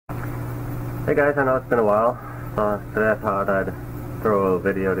Hey guys, I know it's been a while. Today I thought I'd throw a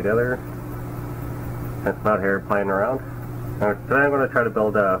video together since I'm out here playing around. Today I'm going to try to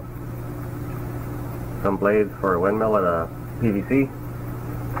build some blades for a windmill at a PVC.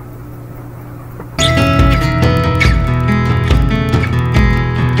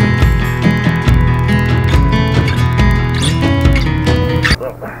 So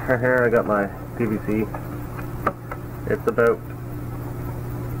right here I got my PVC. It's about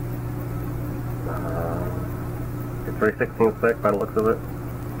 3/16 thick by the looks of it.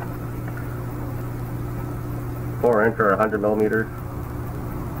 4" or 100 millimeters.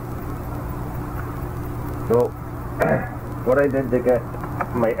 So, what I did to get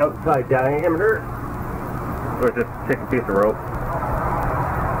my outside diameter was just take a piece of rope,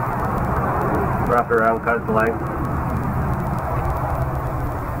 wrap it around, cut it to length.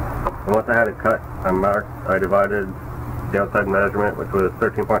 And once I had it cut, I divided the outside measurement, which was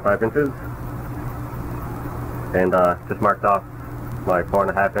 13.5 inches. And just marked off my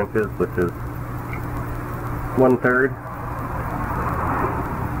 4.5 inches, which is 1/3.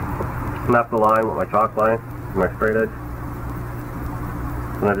 Snap the line with my chalk line, my straight edge.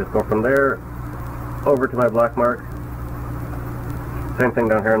 And I just go from there over to my black mark. Same thing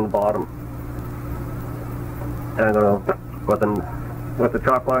down here on the bottom. And I'm going to go with the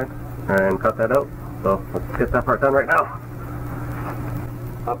chalk line and cut that out. So let's get that part done right now.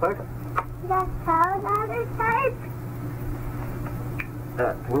 Up back. That's how the other side?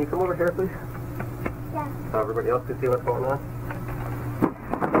 Can you come over here, please? Yeah. So everybody else can see what's going on.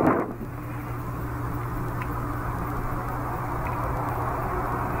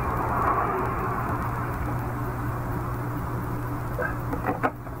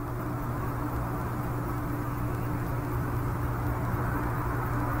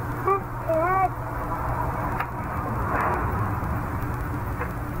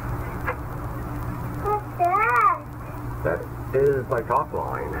 That is my top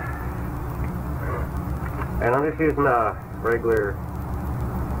line. And I'm just using a regular,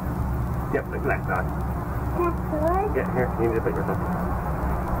 yep, like that. That's good. Yeah, here, you need to put yourself.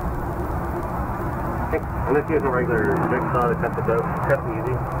 Okay, I'm just using a regular jigsaw to cut this out, cut it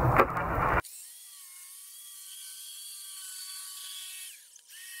easy.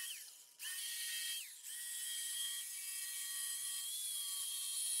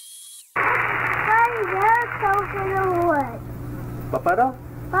 Papado?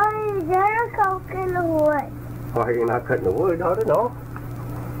 Why is there a coke in the wood? Why are you not cutting the wood? I don't know.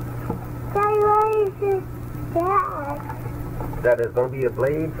 Then why is it that? That is going to be a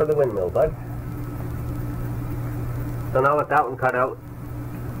blade for the windmill, bud. So now with that one cut out,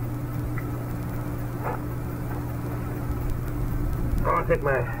 I'm going to take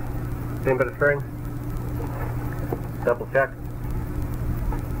my same bit of string, double check.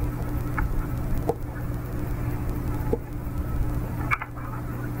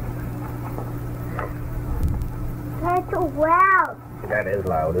 That's loud. That is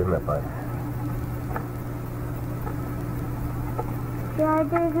loud, isn't it, bud? Yeah,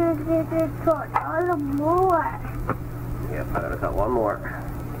 there's a lot more. Yep, I gotta cut one more.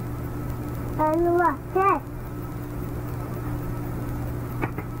 And what's that?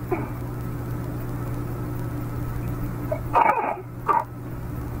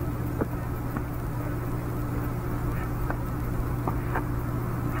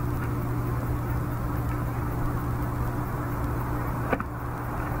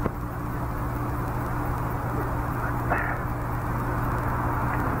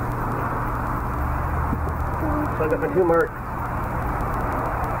 So I got my 2 marks.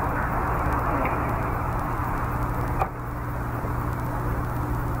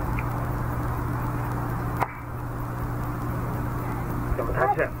 Don't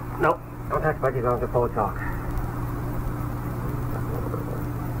touch it. Nope. Don't touch Budgie, going to full of chalk.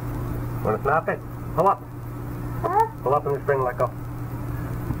 Want to snap it? Pull up. Huh? Pull up on the string, let go.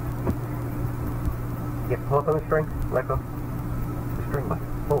 Yeah, pull up on the string, let go. The string, bud.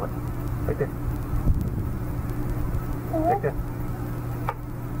 Pull it. Right there. Right there.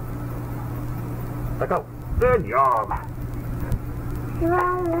 Let go. Good job. You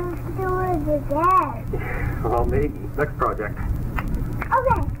want to do it again? Well, maybe. Next project.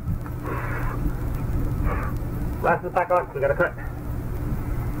 Okay. Last is back on. We gotta cut.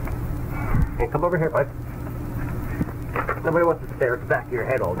 Hey, come over here, bud. Nobody wants to stare at the back of your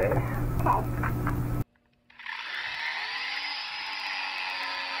head all day. Okay.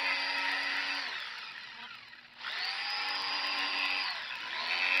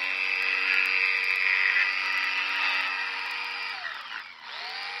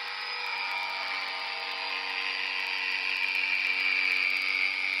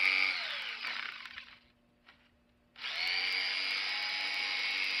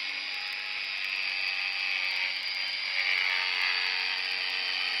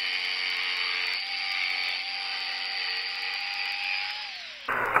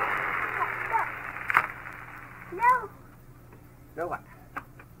 Now what?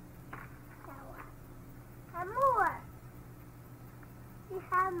 And more. We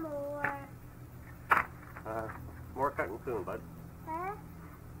have more. More cutting soon, bud. Huh?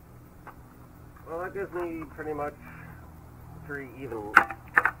 Well, that gives me pretty much 3 even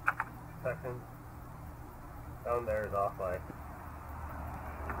sections. Down there is off by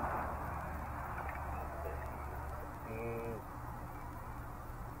 15.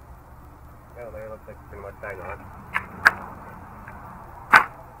 Oh, there looks like pretty much bang on.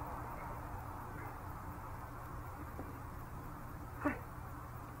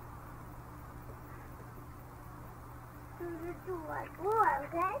 Do one more,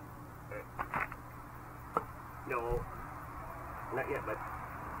 okay? No, not yet, but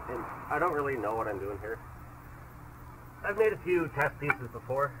I don't really know what I'm doing here. I've made a few test pieces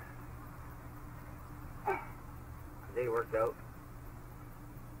before. They worked out.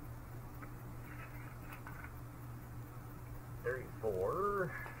 There's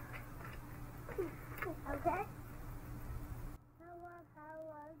 4. Okay? How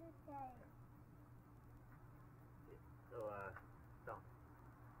long to say? So, stop.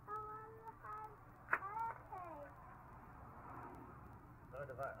 How long to have? Okay. So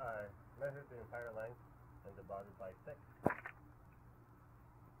I measured the entire length and divided by 6,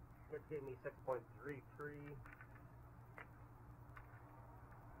 which gave me 6.33.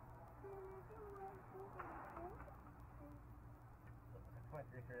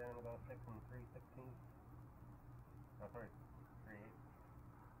 6.33 and about 6 and 3/16. Oh, sorry, 3/8.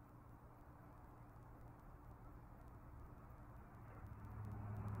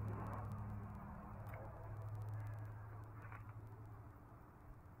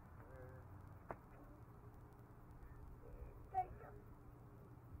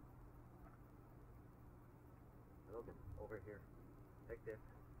 Logan, over here. Take this.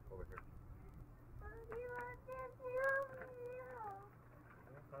 Over here. Do you want this? No.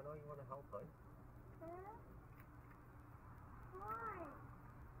 Yes, I know you want to help, bud. Huh? Why?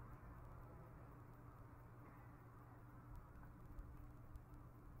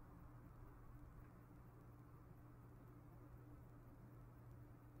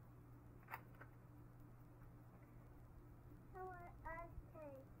 I want ice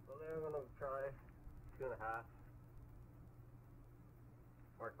cream. So then I'm going to try 2.5.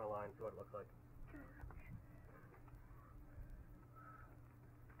 Mark my line, see what it looks like.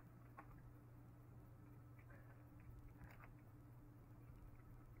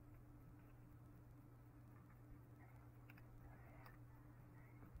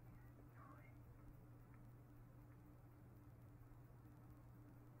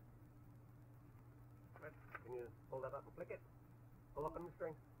 Right. Can you pull that up and flick it? Pull up on the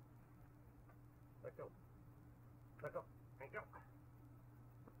string. Let go. Let go. Thank you.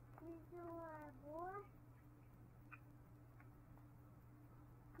 You do want more?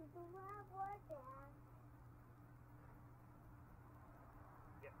 You do want more, Dad?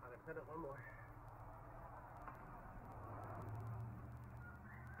 Yeah, I'm going to set it one more.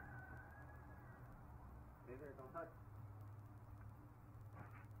 Stay there, don't touch.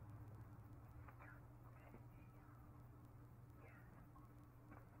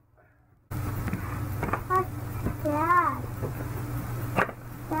 Dad.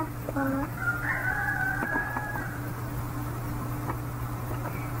 That's fun.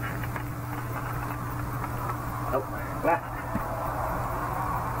 Nope. Left.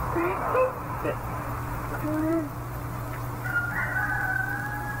 Sit.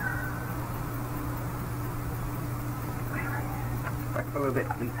 Back a little bit,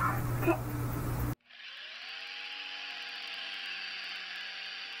 please.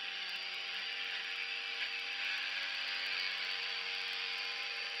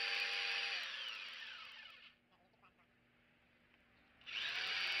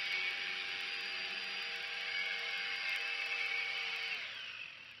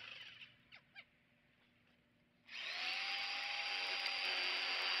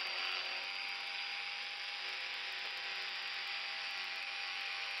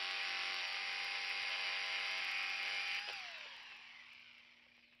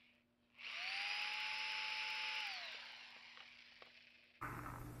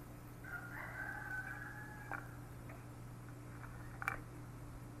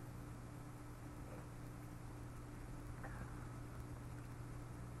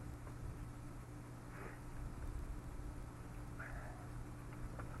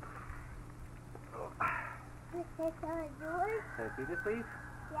 Take yours. Can I see this, please?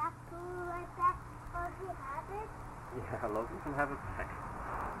 Yeah, can you let that puppy have it? Yeah, Logan can have it back.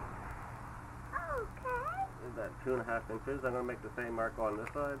 Okay. Is that 2.5 inches? I'm going to make the same mark on this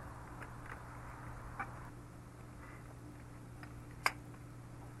side.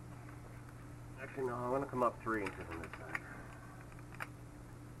 Actually, no, I want to come up 3 inches on this side.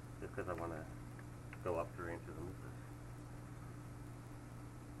 Just because I want to go up 3 inches on this side.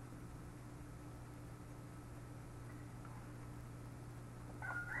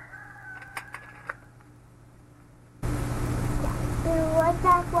 Was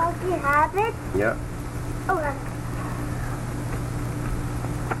that what you have it? Yeah. Okay.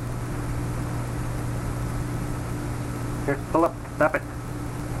 Here, pull up. Stop it.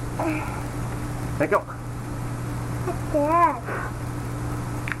 Let go. What's that?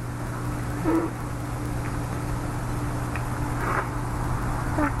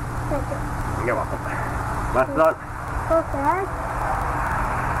 You're welcome. Last on. What's that?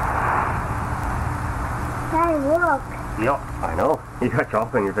 Hey, look. Yup, I know. You got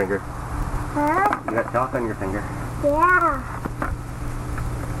chalk on your finger. Huh? You got chalk on your finger. Yeah.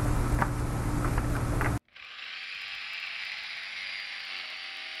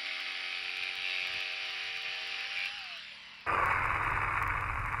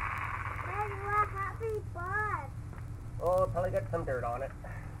 Daddy, what happy bus? Oh, it'll probably get some dirt on it.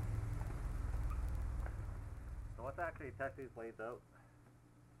 So let's actually test these blades out.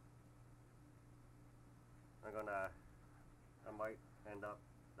 I might end up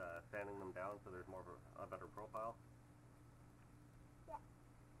sanding them down so there's more of a better profile. Yeah.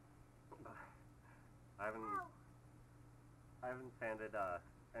 I haven't sanded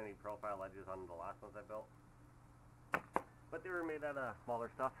any profile edges on the last ones I built, but they were made out of smaller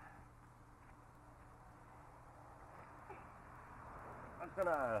stuff. I'm just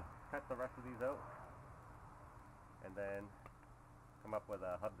gonna cut the rest of these out and then come up with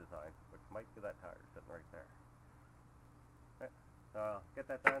a hub design, which might be that tire sitting right there. Okay, so I'll get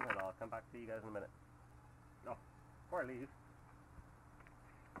that done and I'll come back to you guys in a minute. No, before I leave,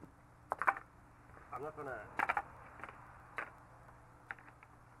 I'm not gonna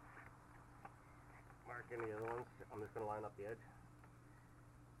mark any other ones. I'm just gonna line up the edge.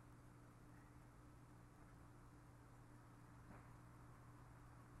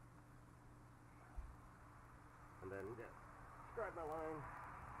 And then just describe my line,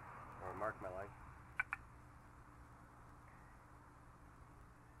 or mark my line.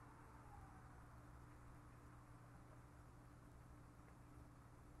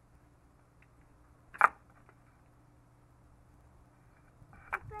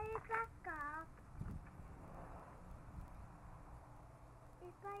 If I back up.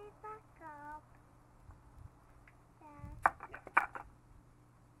 If I back up. Yeah.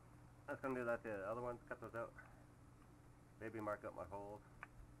 I was gonna do that to the other ones, cut those out. Maybe mark up my holes.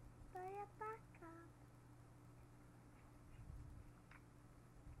 If I back up.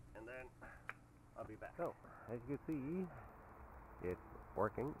 And then I'll be back. So, as you can see, it's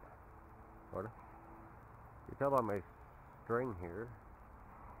working. Sort of. You can tell by my string here,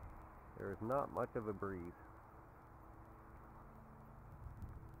 there is not much of a breeze.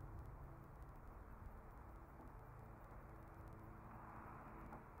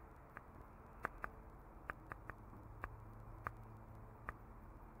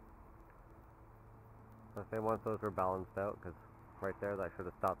 So say once those were balanced out, because right there that should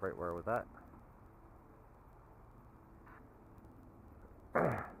have stopped right where it was at.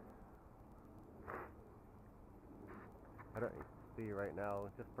 I don't see right now,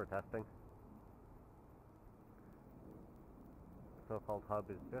 just for testing. The so-called hub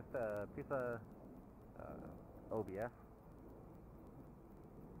is just a piece of OBS,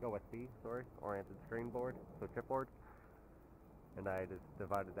 OSB, sorry, oriented screen board, so chipboard, and I just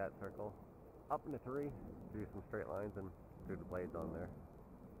divided that circle up into 3, drew some straight lines and drew the blades on there.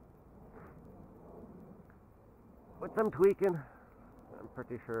 With some tweaking, I'm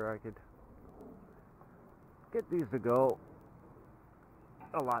pretty sure I could get these to go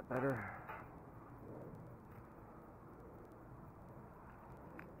a lot better.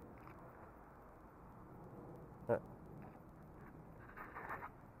 The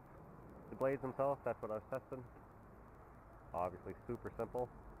blades themselves, that's what I was testing. Obviously super simple.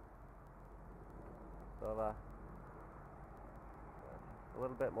 So a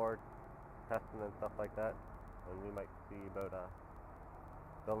little bit more testing and stuff like that, and we might see about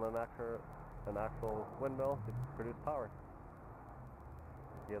building an actual windmill to produce power.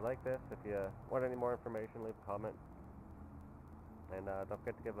 If you like this, if you want any more information, leave a comment, and don't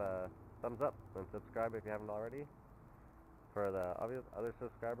forget to give a thumbs up and subscribe if you haven't already. For the other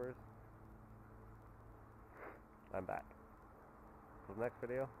subscribers, I'm back. Till the next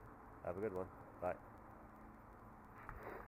video, have a good one. Bye.